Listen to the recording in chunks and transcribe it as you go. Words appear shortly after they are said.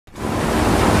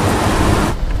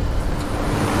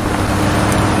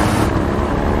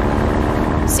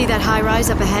that high-rise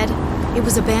up ahead? It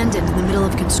was abandoned in the middle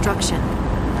of construction.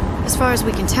 As far as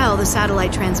we can tell, the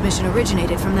satellite transmission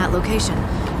originated from that location.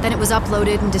 Then it was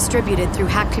uploaded and distributed through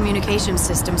hacked communication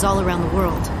systems all around the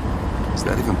world. Is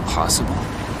that even possible?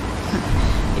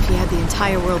 If you had the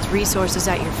entire world's resources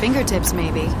at your fingertips,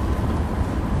 maybe.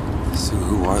 So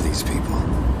who are these people?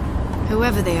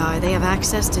 Whoever they are, they have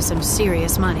access to some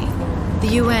serious money.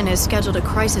 The UN has scheduled a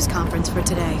crisis conference for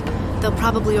today. They'll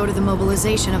probably order the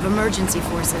mobilization of emergency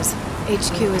forces.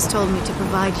 HQ has told me to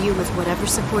provide you with whatever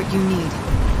support you need.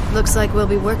 Looks like we'll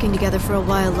be working together for a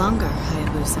while longer,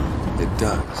 Hayabusa. It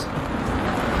does.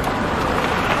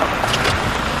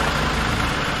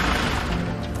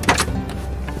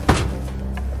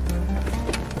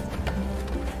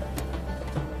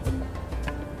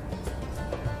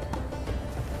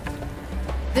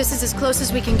 This is as close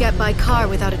as we can get by car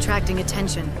without attracting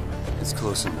attention. It's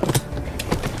close enough.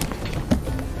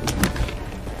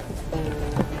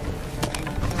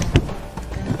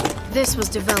 This was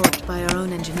developed by our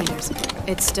own engineers.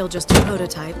 It's still just a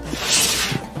prototype, but...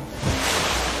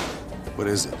 What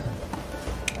is it?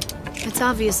 It's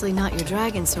obviously not your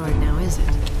dragon sword now, is it?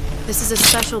 This is a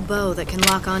special bow that can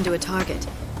lock onto a target.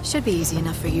 Should be easy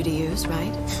enough for you to use,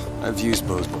 right? I've used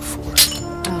bows before.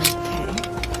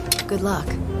 Okay. Good luck.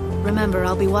 Remember,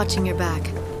 I'll be watching your back.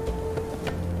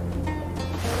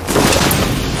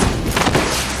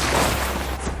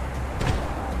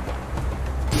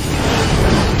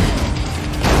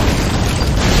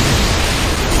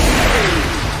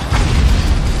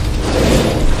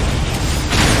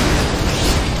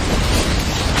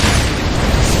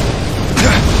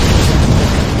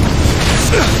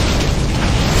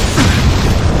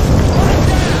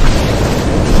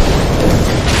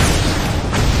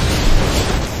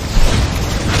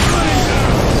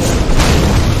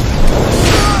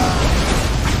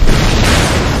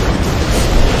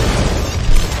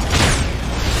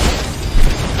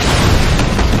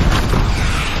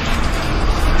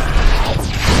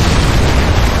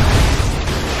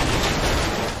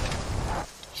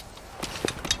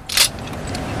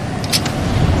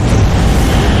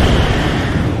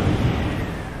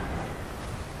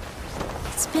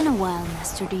 It's been a while,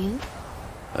 Master Ryu.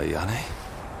 Ayane?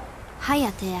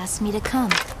 Hayate asked me to come.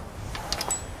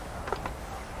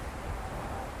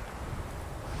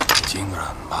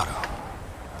 Jinran Maru.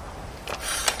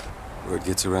 Word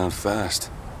gets around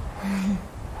fast.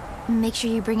 Make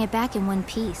sure you bring it back in one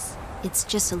piece. It's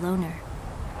just a loner.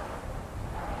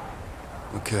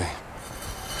 Okay.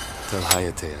 Tell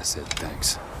Hayate I said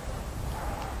thanks.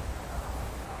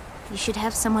 You should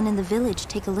have someone in the village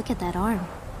take a look at that arm.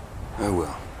 I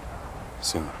will.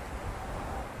 Soon.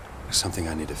 There's something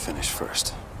I need to finish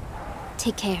first.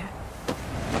 Take care.